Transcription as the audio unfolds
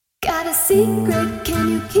a secret, can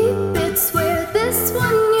you keep it? Swear this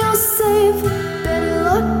one you'll save. Better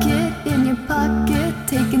lock it in your pocket,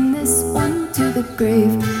 taking this one to the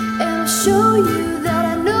grave. And I'll show you that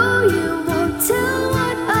I know you won't tell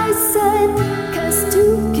what I said, 'cause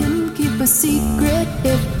two can keep a secret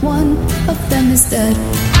if one of them is dead.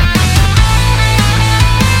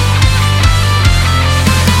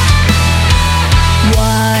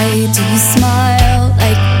 Why do you smile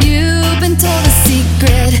like you've been told a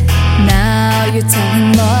secret? Now you're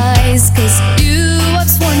telling lies, 'cause you have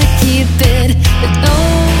sworn to keep it. But no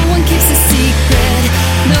one keeps a secret,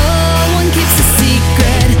 no one keeps a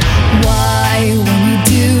secret. Why, when we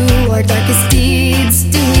do our darkest deeds,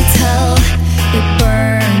 do we tell? They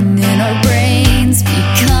burn in our brains,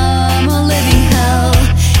 become a living hell.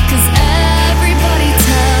 'Cause everybody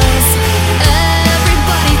tells,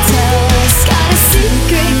 everybody tells. Got a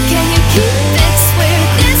secret, can you keep it? Swear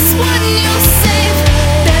this one you'll save.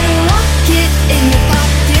 Better lock it in your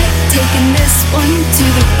pocket, taking this one to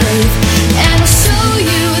the grave. And I'll show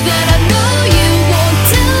you that I know you won't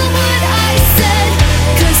tell what I said,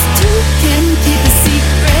 'cause two can keep a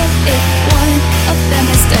secret if one of them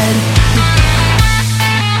is dead.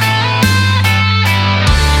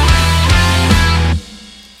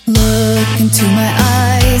 Look into my